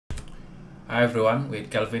Hi everyone,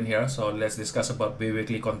 with Kelvin here. So let's discuss about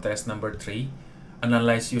Biweekly contest number 3.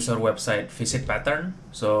 Analyze user website visit pattern.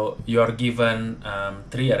 So you are given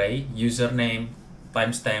 3 array: username,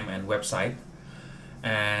 timestamp, and website.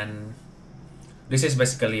 And this is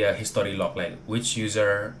basically a history log, like which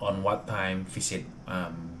user on what time visit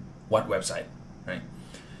what website, right?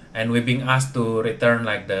 And we're being asked to return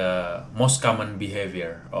like the most common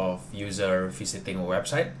behavior of user visiting a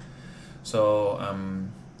website. So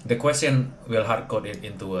the question will hard code it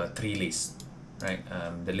into a 3 list, right?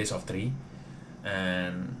 The list of 3,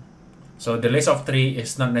 and so the list of 3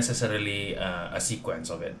 is not necessarily a sequence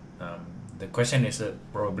of it. The question is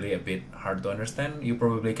probably a bit hard to understand. You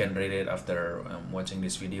probably can read it after watching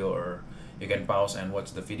this video, or you can pause and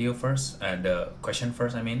watch the video first, the question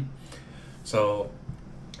first, I mean. So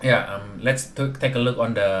yeah, let's take a look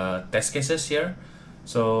on the test cases here.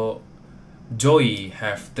 So Joey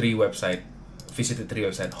have visited 3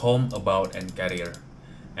 websites: home, about, and career.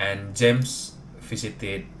 And James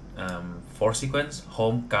visited 4 sequence: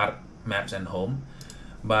 home, cart, maps, and home.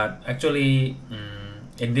 But actually,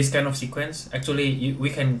 in this kind of sequence, actually we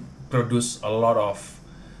can produce a lot of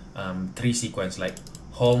 3 sequence, like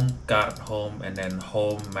home, cart, home, and then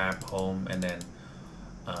home, map, home, and then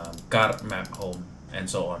cart, map, home, and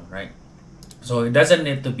so on, right? So it doesn't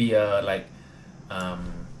need to be a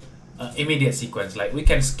immediate sequence. Like we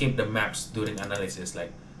can skip the maps during analysis. Like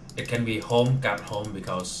it can be home, cart, home,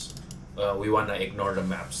 because we want to ignore the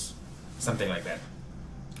maps, something like that.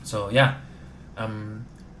 So yeah,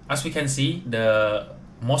 as we can see, the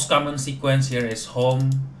most common sequence here is home,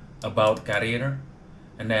 about, career,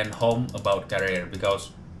 and then home, about, career, because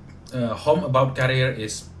home, about, career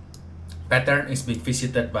is pattern is being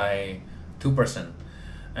visited by 2 person.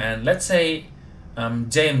 And let's say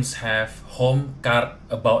James have home, cart,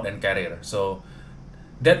 about, and career. So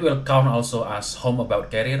that will count also as home,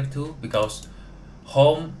 about, career too, because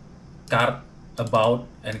home, cart, about,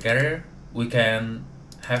 and career, we can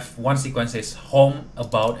have one sequence is home,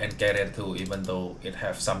 about, and career too, even though it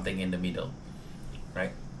have something in the middle,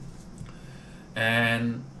 right?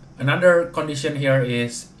 And another condition here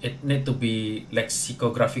is it need to be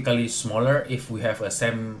lexicographically smaller if we have a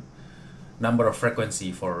same number of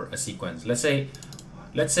frequency for a sequence.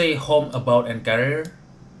 Let's say home, about, and career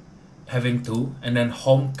having 2, and then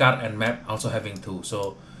home, cart, and map also having 2.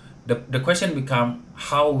 So the question become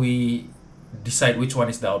how we decide which one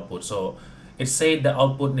is the output. So it said the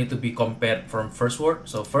output need to be compared from first word.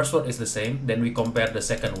 So first word is the same, then we compare the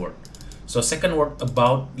second word. So second word,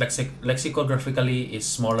 about, lexicographically is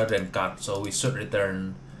smaller than cart, so we should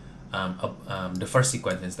return the first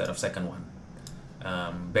sequence instead of second one,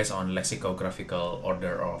 based on lexicographical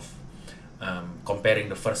order of comparing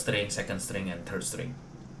the first string, second string, and third string.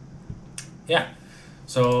 Yeah,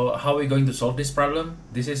 so how are we going to solve this problem?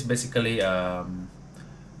 This is basically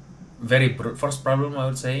very brute force problem, I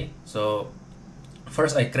would say. So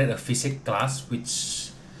first I create a visit class, which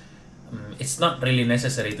it's not really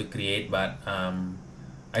necessary to create, but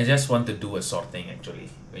I just want to do a sorting actually,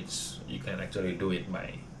 which you can actually do it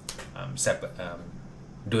by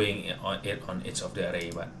doing it on each of the array.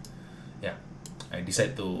 But yeah, I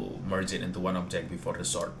decided to merge it into one object before the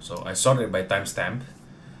sort. So I sort it by timestamp,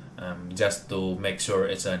 just to make sure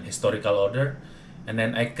it's an historical order. And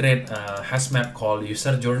then I create a hash map called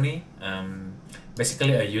user journey,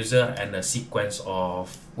 basically a user and a sequence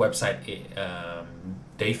of website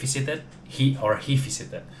they visited, he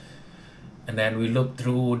visited. And then we look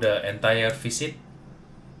through the entire visit,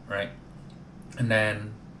 right? And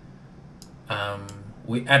then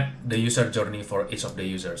we add the user journey for each of the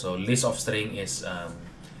users. So list of string is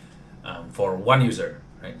for one user,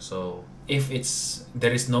 right? So if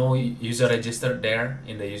there is no user registered there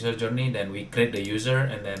in the user journey, then we create the user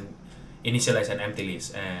and then initialize an empty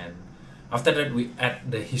list. And after that, we add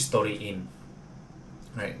the history in,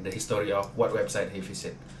 right? The history of what website he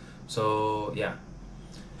visit. So yeah,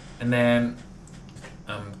 and then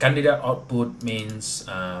candidate output means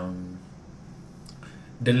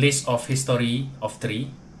the list of history of 3,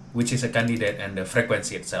 which is a candidate, and the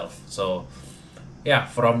frequency itself. So yeah,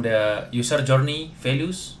 from the user journey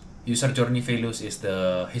values is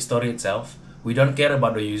the history itself. We don't care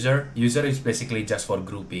about the user. User is basically just for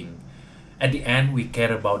grouping. At the end, we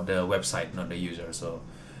care about the website, not the user. So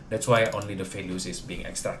that's why only the values is being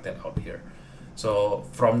extracted out here. So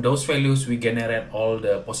from those values, we generate all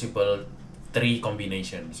the possible 3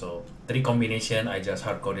 combinations. So 3 combination, I just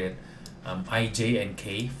hard coded I, J, and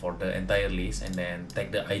K for the entire list, and then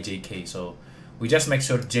take the I, J, K. So we just make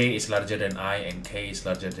sure J is larger than I and K is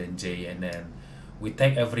larger than J, and then we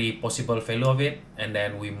take every possible value of it and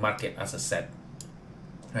then we mark it as a set,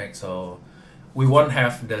 right? So we won't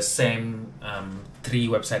have the same 3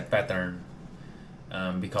 website pattern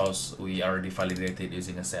because we already validated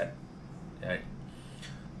using a set, right?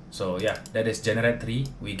 So yeah, that is generate 3.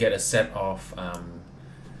 We get a set of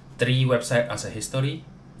 3 website as a history,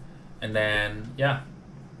 and then yeah,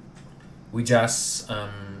 we just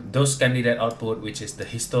those candidate output, which is the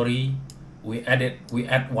history, we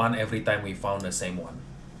add 1 every time we found the same one,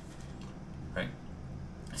 right?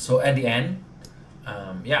 So at the end,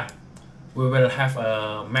 yeah, we will have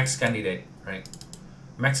a max candidate, right?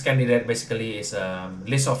 Max candidate basically is a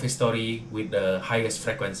list of history with the highest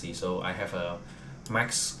frequency. So I have a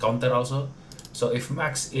max counter also. So if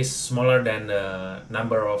max is smaller than the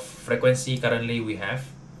number of frequency currently we have,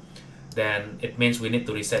 then it means we need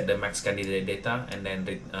to reset the max candidate data and then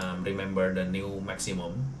remember the new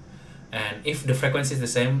maximum. And if the frequency is the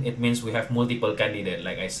same, it means we have multiple candidate.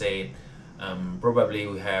 Like I said, probably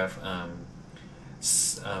we have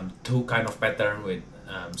 2 kind of pattern with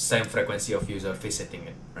same frequency of user visiting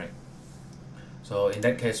it, right? So in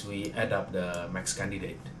that case, we add up the max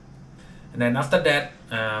candidate. And then after that,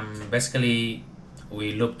 basically,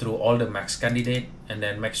 we look through all the max candidate and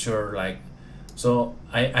then make sure like, so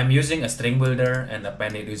I'm using a string builder and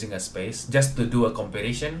append it using a space just to do a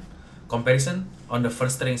comparison on the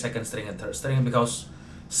first string, second string, and third string, because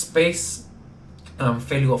space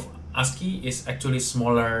value of ASCII is actually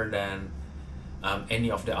smaller than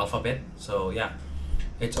any of the alphabet. So yeah,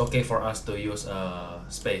 it's okay for us to use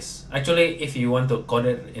space. Actually, if you want to code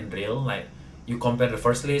it in real, like you compare the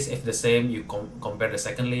first list, if the same, you compare the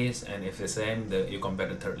second list, and if the same, you compare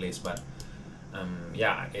the third list. But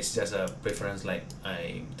yeah, it's just a preference, like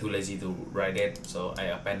I'm too lazy to write it, so I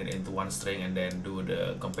append it into 1 string and then do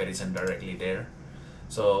the comparison directly there.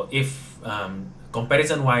 So if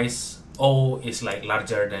comparison wise O is like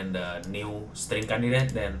larger than the new string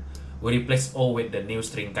candidate, then we replace O with the new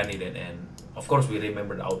string candidate, and of course we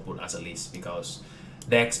remember the output as a list because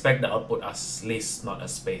they expect the output as list, not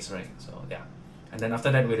as space, right? So yeah, and then after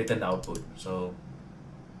that we return the output. So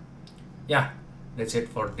yeah, that's it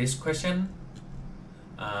for this question.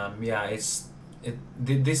 Yeah,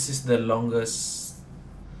 this is the longest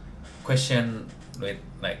question with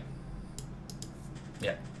like,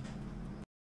 yeah.